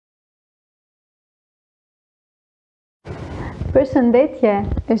Përshëndetje,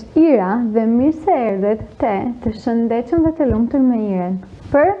 është Ira dhe mirë se erdhet te të shëndetshëm dhe të lumtur me Iren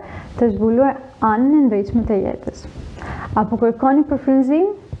për të zbuluar anën e ndritshme të jetës. Apo kërkoni për frymëzim?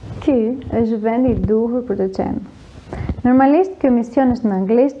 Ky është vendi i duhur për të qenë. Normalisht ky emision është në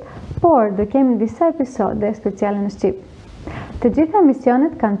anglisht, por do kemi disa episode speciale në shqip. Të gjitha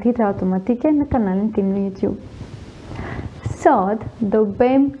emisionet kanë titra automatike në kanalin tim në YouTube. Sot do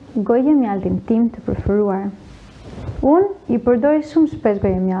bëjmë gojëmjaltin tim të preferuar. Unë i përdori shumë shpesh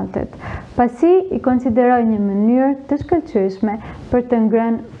gojëmjaltet, pasi i konsideroj një mënyrë të shkëlqyeshme për të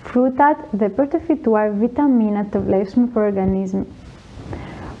ngrënë frutat dhe për të fituar vitaminat të vlefshme për organizmin.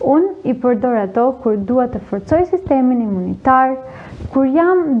 Unë i përdor ato kur dua të forcoj sistemin imunitar, kur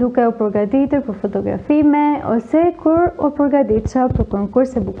jam duke u përgatitur për fotografime ose kur u përgatitja për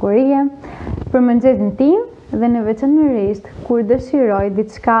konkurse bukurie, për mëngjesin tim dhe në veçanërisht kur dëshiroj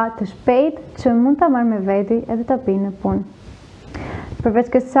diçka të shpejt që mund ta marr me veti edhe ta pi në punë.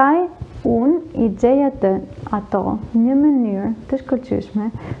 Përveç kësaj, unë i gjej ato një mënyrë të shkëlqyeshme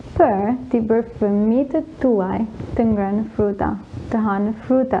për t'i bërë fëmijët tuaj të ngrënë fruta, të hanë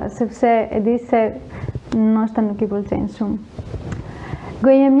fruta, sepse e di se ndoshta nuk i pëlqejnë shumë.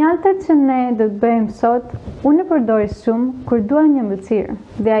 Gojëmjaltet që ne do të bëjmë sot, unë e përdori shumë kur dua një ëmbëlsirë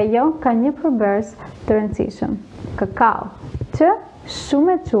dhe ajo ka një përbërës të rëndësishëm, kakao, që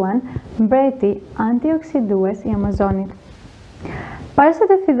shumë e quajnë mbreti antioksidues i Amazonit. Para se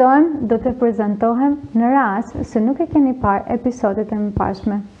të fillojmë, do të prezantohem në rast se nuk e keni parë episodet e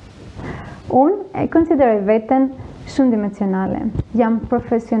mëparshme. Unë e konsideroj veten shumë dimensionale. Jam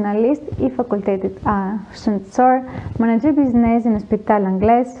profesionalist i fakultetit shëndetësor, menaxher biznesi në spital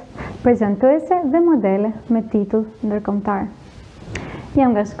anglez, prezantuese dhe modele me titull ndërkombëtar.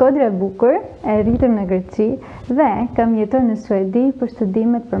 Jam nga Shkodra e bukur, e rritur në Greqi dhe kam jetuar në Suedi për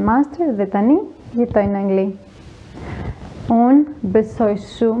studimet për master dhe tani jetoj në Angli. Unë besoj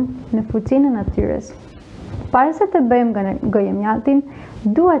shumë në fuqinë e natyrës. Para se të bëjmë gojëmjaltin,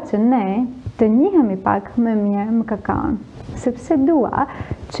 dua që ne të njihemi pak më mirë me kakaon, sepse dua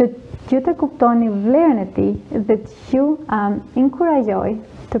që ju të kuptoni vlerën e tij dhe të ju inkurajoj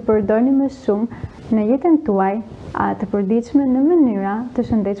të përdorni më shumë në jetën tuaj të përditshme në mënyra të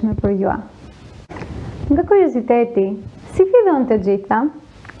shëndetshme për ju. Nga kurioziteti, si fillon të gjitha,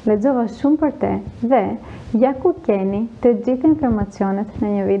 lexova shumë për te dhe ja ku keni të gjitha informacionet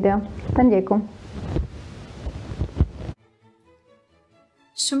në një video. Ta ndjeku.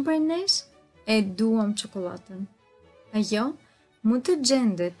 Shumë prej nesh e duam çokollatën. Ajo mund të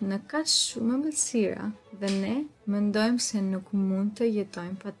gjendet në kaq shumë ëmbëlsira dhe ne mendojmë se nuk mund të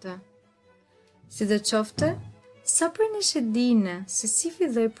jetojmë pa të. Sidoqoftë, sa prej nesh e dine se si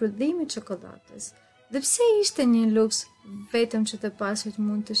filloi prodhimi i çokollatës dhe pse ishte një luks vetëm që të pasurit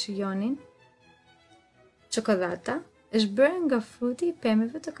mund të shijonin? Çokollata është bërë nga fruti i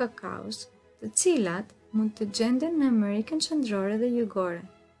pemëve të kakaos, të cilat mund të gjenden në Amerikën Qendrore dhe Jugore,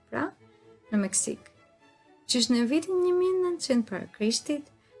 pra në Meksik. Qysh në vitin 1900 para Krishtit,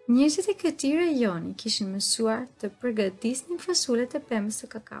 njerëzit e këtij rajoni kishin mësuar të përgatisnin fasulet e pemës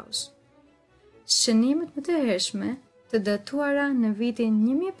së kakaos. Shënimet më të hershme, të datuara në vitin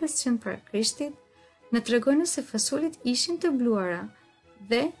 1500 para Krishtit, na tregojnë se fasulet ishin të bluara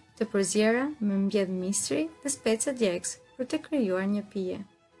dhe të përzjera me mbjedh misri dhe speca djegës për të krijuar një pije.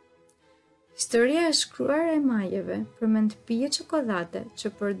 Historia e shkruar e majeve përmend pije çokollate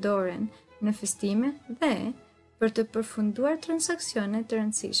që përdoren në festime dhe për të përfunduar transaksione të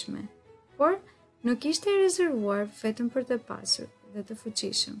rëndësishme, por nuk ishte e rezervuar vetëm për të pasur dhe të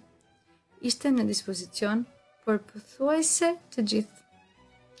fuqishëm. Ishte në dispozicion për pothuajse të gjithë.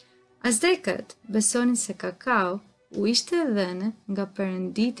 Aztekët besonin se kakao u ishte dhënë nga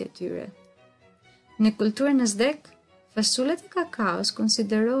perënditë e tyre. Në kulturën aztek, fasulet e kakaos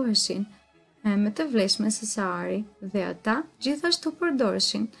konsideroheshin më të vlefshme se sa ari dhe ata gjithashtu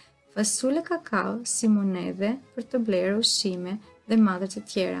përdorshin fasule kakao si monedhe për të blerë ushqime dhe madhe të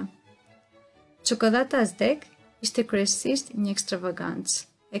tjera. Çokollata aztek ishte kryesisht një ekstravagancë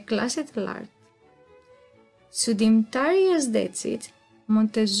e klasit të lartë. Studimtari i azdecit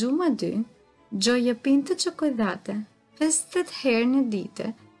Montezuma II gjojepinte çokollate 50 herë në ditë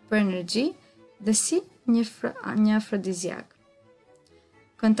për energji dhe si një afrodiziak.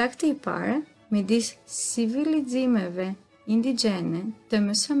 Kontakti i parë midis civilizimeve indigjene të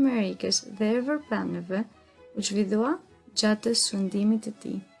Mesoamerikës dhe evropanëve u zhvillua gjatë sundimit të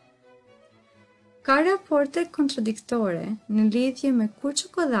tij. Ka raporte kontradiktore në lidhje me kur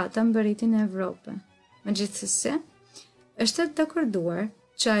çokollata mbërriti në Evropë. Megjithatë, është të dakorduar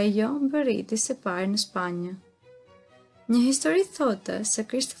që ajo mbërriti së pari në Spanjë. Një histori thotë se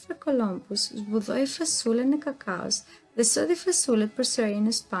Christopher Columbus zbuloi fasulen e kakaos dhe sodi fasullet përsëri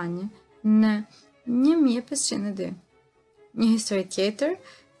në Spanjë në 1502. Një histori tjetër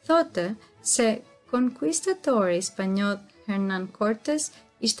thotë se konkuistatori spanjoll Hernán Cortés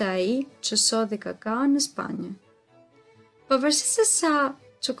ishte ai që sodhi kakao në Spanjë. Pavarësisht se sa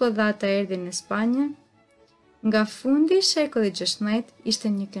çokollata erdhi në Spanjë, nga fundi i shekullit 16 ishte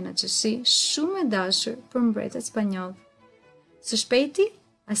një kënaqësi shumë e dashur për mbretët spanjoll. Së shpejti,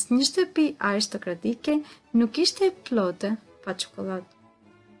 asnjë shtëpi aristokratike nuk ishte e plotë pa çokollatë.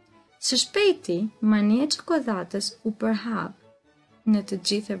 Së shpejti, mania e çokollatës u përhap në të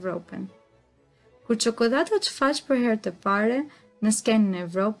gjithë Evropën. Kur çokollata shfaq për herë të pare në skenën e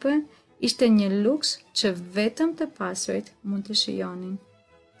Evropës, ishte një luks që vetëm të pasurit mund të shijonin.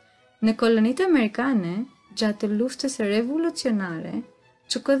 Në kolonitë amerikane, gjatë luftës revolucionare,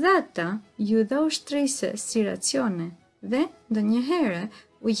 çokollata ju dha ushtrisë si racione dhe ndonjëherë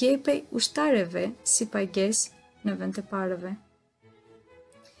u jepej ushtarëve si pagesë në vend të parëve.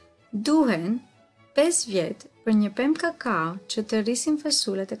 Duhen 5 vjet për një pemë kakao që të rrisin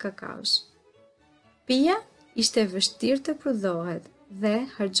fasullet e kakaos. Pija ishte vështirë të prodhohet dhe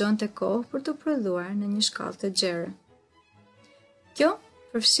harxhonte kohë për të prodhuar në një shkallë të gjerë. Kjo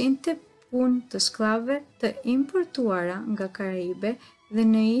përfshinte punë të skllave të importuara nga Karajibe dhe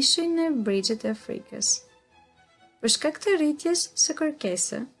në ishuj në brigjet e Afrikës. Për shkak të rritjes së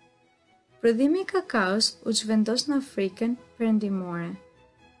kërkesës, prodhimi i kakaos u zhvendos në Afrikën perëndimore.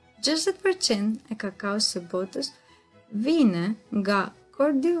 60% e kakaos së botës vjen nga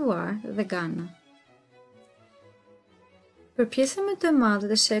Côte d'Ivoire dhe Ghana. Për pjesën më të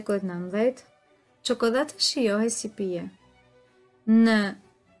madhe të shekullit 19, çokollata shijohej si pije. Në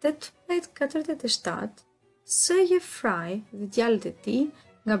 1847, S.J. Fry dhe djalët e tij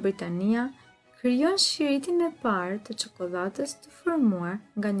nga Britania krijon shiritin e parë të çokollatës të formuar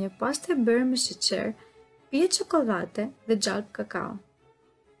nga një pastë e bërë me sheqer, pije çokollate dhe gjalp kakao.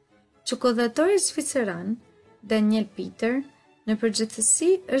 Çokollatori zviceran Daniel Peter në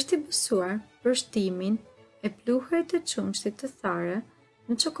përgjithësi është i besuar për shtimin e pluhurit të qumshtit të thare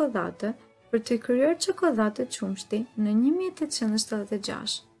në çokollatë për të krijuar çokollatë qumshti në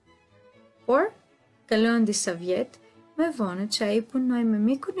 1876. Por, kaluan disa vjet, me vonë që ai punoi me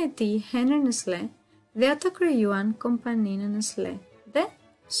mikun e tij Henry Nestlé dhe ata krijuan kompaninë Nestlé dhe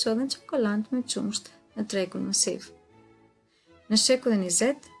sodhen çokollatë me qumsht në tregun masiv. Në shekullin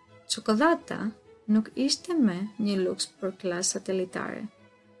 20, çokollata nuk ishte më një luks për klasat elitare.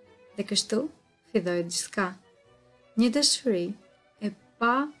 Dhe kështu filloi gjithçka. Një dashuri e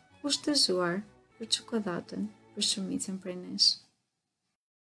pa ushtëzuar për çokollatën për shumicën prej nesh.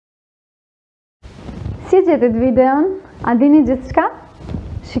 Si gjetët videon? A dini gjithçka?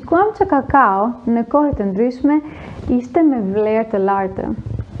 Shikuam që kakao në kohë të ndryshme ishte me vlerë të lartë.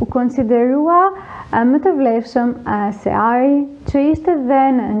 U konsiderua më të vlefshëm se ari që ishte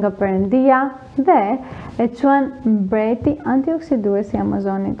dhënë nga Perëndia dhe e quan mbreti antioksidues i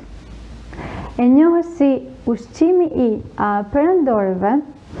Amazonit. E njohur si ushqimi i perëndorëve,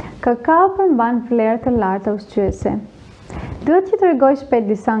 kakao përmban vlerë të larta ushqyese. Duhet që t'rregoj shpejt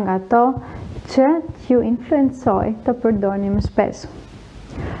disa nga ato që t'ju influencoj të përdorni më shpesh.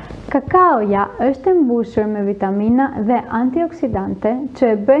 Kakaoja është mbushur me vitamina dhe antioksidante që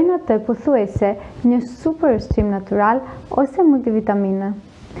e bëjnë atë pothuajse një super ushqim natyral ose multivitamine.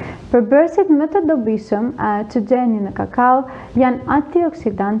 Përbërësit më të dobishëm që gjeni në kakao janë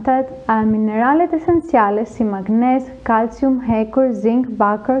antioksidantet, mineralet esenciale si magnez, kalcium, hekur, zink,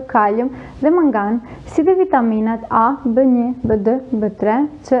 bakër, kalium dhe mangan, si dhe vitaminat A, B1, B2, B3,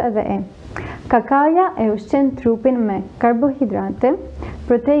 C dhe E. Kakaoja e ushqen trupin me karbohidrate,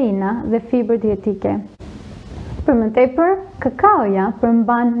 proteina dhe fibër dietike. Për më tepër, kakaoja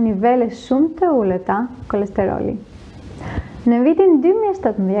përmban nivele shumë të ulëta kolesteroli. Në vitin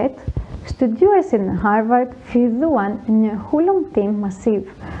 2017, studiuesit në Harvard filluan një hulumtim masiv,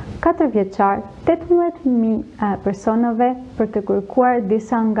 4 vjeçar, 18.000 personave për të kërkuar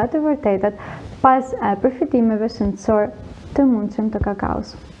disa nga të vërtetat pas përfitimeve shëndetësor të mundshëm të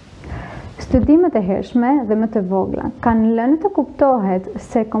kakaos. Studimet e hershme dhe më të vogla kanë lënë të kuptohet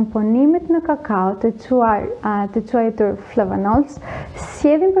se komponimit në kakao të quajtur flavonoids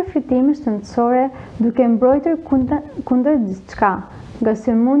sjellin përfitime shëndetësore duke mbrojtur kundër gjithçka, nga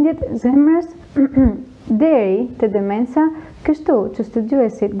sëmundjet zemrës deri te demenca, kështu që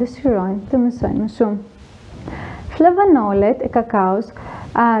studiuesit dëshirojnë të mësojnë më shumë. Flavonoidet e kakaos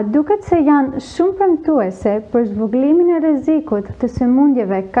duket se janë shumë premtuese për zhvogëlimin e rrezikut të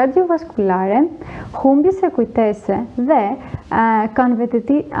sëmundjeve kardiovaskulare, humbjes së kujtese dhe kanë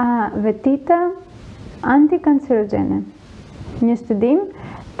vetite antikancerogjene. Një studim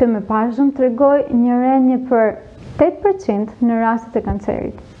të mëparshëm tregoi një rënje për 8% në rastet e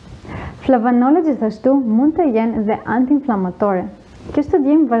kancerit. Flavanolet gjithashtu mund të jenë dhe antiinflamatore. Kjo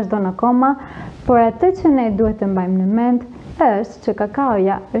studim vazhdon akoma, por atë që ne duhet të mbajmë në mend është që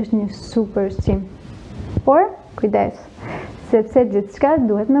kakaoja është një super ushqim. Por, kujdes, sepse gjithçka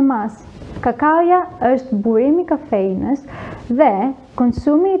duhet me mas. Kakaoja është burimi i kafeinës dhe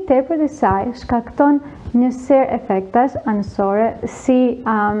konsumi i tepërt i saj shkakton një ser efektash anësore si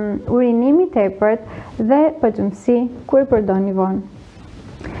urinimi i tepërt dhe pagjumësi kur përdorni vonë.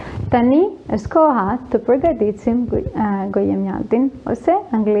 Tani është koha të përgatitsim gojëmjaltin ose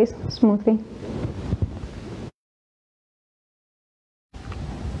anglisht smoothie.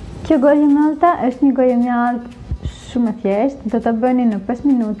 Kjo gojëmjalta është një gojëmjalt shumë e thjeshtë, do ta bëni në 5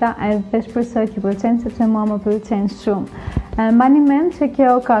 minuta edhe shpresoj t'ju pëlqen sepse mua më pëlqen shumë. Mbani mend që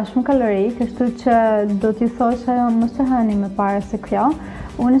kjo ka shumë kalori, kështu që do t'ju thosha mos e hani më para se kjo.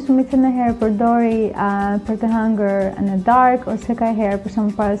 Unë shumicën e herë përdori për të hëngër në darkë ose ka herë për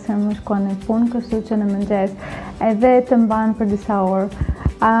shembull para se më shkon në punë, kështu që në mëngjes edhe të mban për disa orë.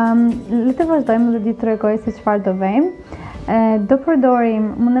 Le të vazhdojmë dhe t'ju tregoj se çfarë do vëjmë. Do përdorim,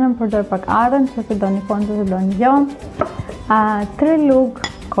 mundem të përdor pak arën, nëse doni po, nëse doni jo. 3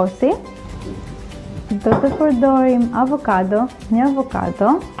 lugë kosi. Do të përdorim avokado, një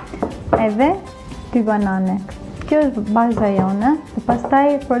avokado, edhe 2 banane. Kjo është baza jone, dhe pastaj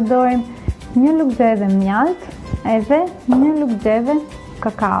përdorim një lugë gjeve mjalt edhe një lugë gjeve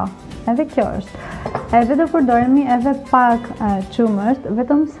kakao. Edhe kjo është. Edhe do përdorimi edhe pak qumësht,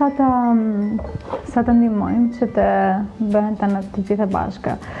 vetëm sa të ndihmojmë që të bëhen të gjitha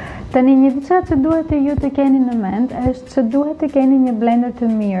bashkë. Tani një diçka që duhet ju të keni në mend është që duhet të keni një blender të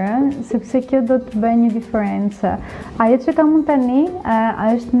mirë, sepse kjo do të bëjë një diferencë. Ajo që kam unë tani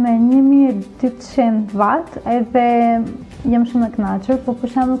është me 1200 watt edhe jam shumë e kënaqur, po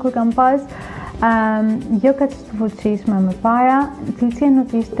për shembull kur kam pas jo kaq të fuqishme më para, cilësia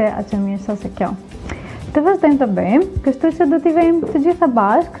nuk ishte aq e mirë sa se kjo. Të vazhdojmë të bëjmë, kështu që do t'i vejmë të gjitha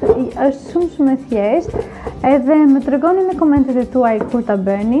bashkë, është shumë e thjeshtë, edhe më tregoni në komentet e tuaj kur ta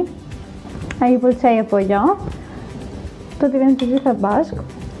bëni, a ju pëlqej apo jo. Do t'i vejmë të gjitha bashkë.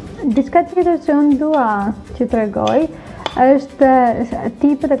 Diçka tjetër që unë dua t'ju tregoj është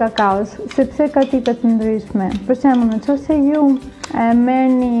tipet e kakaos, sepse ka tipe të ndryshme. Për shembull, nëse ju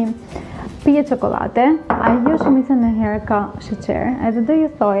merrni pije çokollate, ajo shumicën e herë ka sheqer, edhe do ju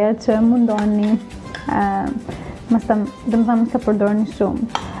thoja që mundoni mos ta përdorni shumë.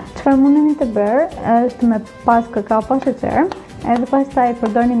 Çfarë mundeni të bërë është me pas kakao pa sheqer, edhe pastaj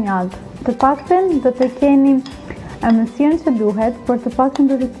përdorni mjalt. Të paktën do të keni mësirën që duhet, por të paktën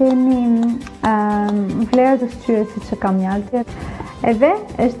do të keni vlera të ushqyese që ka mjalti. Edhe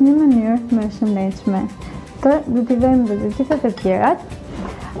është një mënyrë më e shëndetshme. Do t'i vëmë dhe të gjitha të tjerat.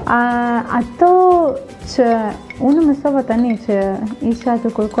 Ato që unë mësova tani që isha të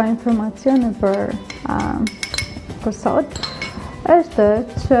kërkoj informacione për sot, është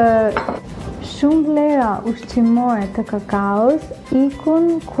që shumë vlera ushqimore të kakaos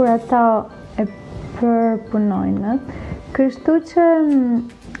ikun kur ata e përpunojnë, kështu që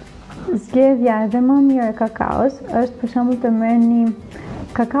zgjedhja edhe më mirë e kakaos është për shembull të merrni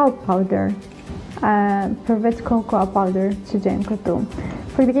kakao powder, përveç cocoa powder që gjejmë këtu.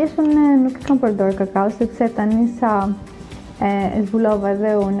 Faktikisht unë nuk e kam përdor kakao sepse tani sa e zbulova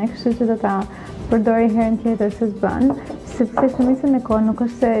edhe unë, kështu që do ta përdori herën tjetër se s'bën, sepse shumicën e kohë nuk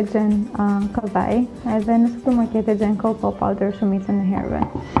është se e gjen kallvaj, edhe në supermarket e gjen cocoa powder shumicën e herëve.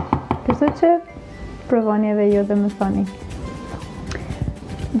 Kështu që provoni edhe ju dhe më thoni.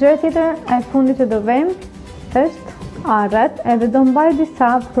 Gjëra tjetër e fundit që do vëjmë është arrat, edhe do mbaj disa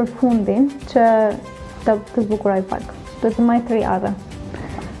për fundin që të zbukuroj pak. Do të mbaj 3 arra.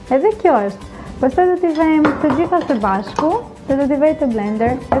 Edhe kjo është. Pastaj do t'i vëjmë të gjitha së bashku, dhe do t'i vëj të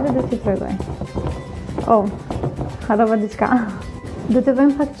blender, edhe do t'i tregoj. Harrova diçka. Do të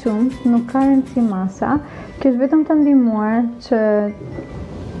vëjmë pak qumë, nuk ka rëndësi masa. Kjo është vetëm të ndihmuar që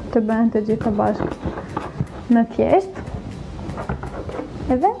të bëhen të gjitha bashkë në thjesht.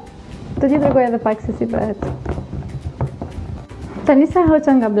 Edhe do t'i tregoj edhe pak se si bëhet. Tani sa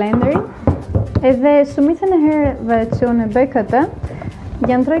hoqa nga blenderi, edhe shumicën e herëve që unë e bëj këtë,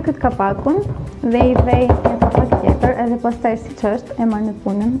 jantroj këtë kapakun dhe i vej një kapak tjetër, edhe pastaj siç është e marr në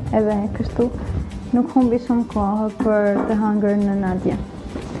punën, edhe kështu nuk humbi shumë kohë për të hëngër në natje.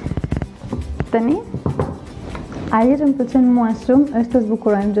 Tani, ajo që më pëlqen mua shumë është të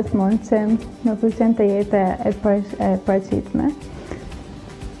zbukurojmë gjithmonë, që më pëlqen të jetë e paraqitme.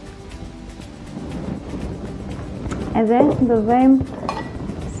 Edhe do vëjmë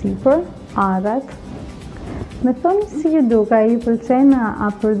sipër arrat, Me thoni si ju duke, ju pëlqen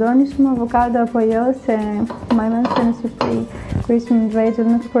a përdorni shumë avokado apo jo, se më mend se në Shqipëri kur ishim të vegjël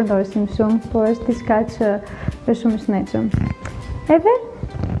nuk përdorsim shumë, por është diçka që është shumë e shnetshëm. Edhe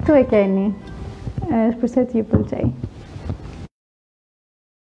tu e keni, shpresoj të ju pëlqej.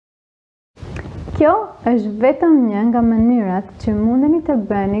 Kjo është vetëm një nga mënyrat që mundeni të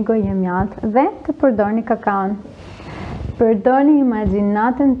bëni gojëmjaltë dhe të përdorni kakaon. Përdorni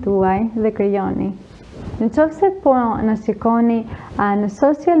imagjinatën tuaj dhe krijoni. Në qoftë se po në shikoni në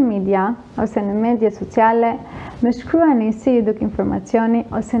social media ose në media sociale, më shkruani si ju duk informacioni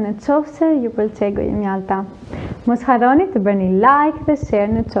ose në qoftë se ju pëlqej gojëmjalta. Mos harroni të bëni like dhe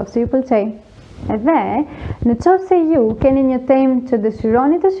share në qoftë se ju pëlqej. Edhe, në qoftë se ju keni një temë që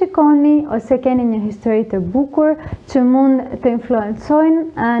dëshironi të shikoni ose keni një histori të bukur që mund të influencojnë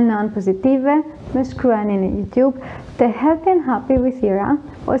në anë pozitive, më shkruani në YouTube të Healthy and Happy with Hera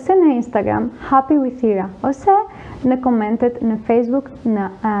ose në Instagram Happy with Hera ose në komentet në Facebook në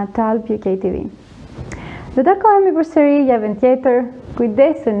Talb UK TV. Do takohemi përsëri javën tjetër.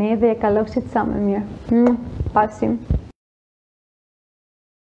 Kujdesuni dhe e kalofshit sa më mirë. Pasim.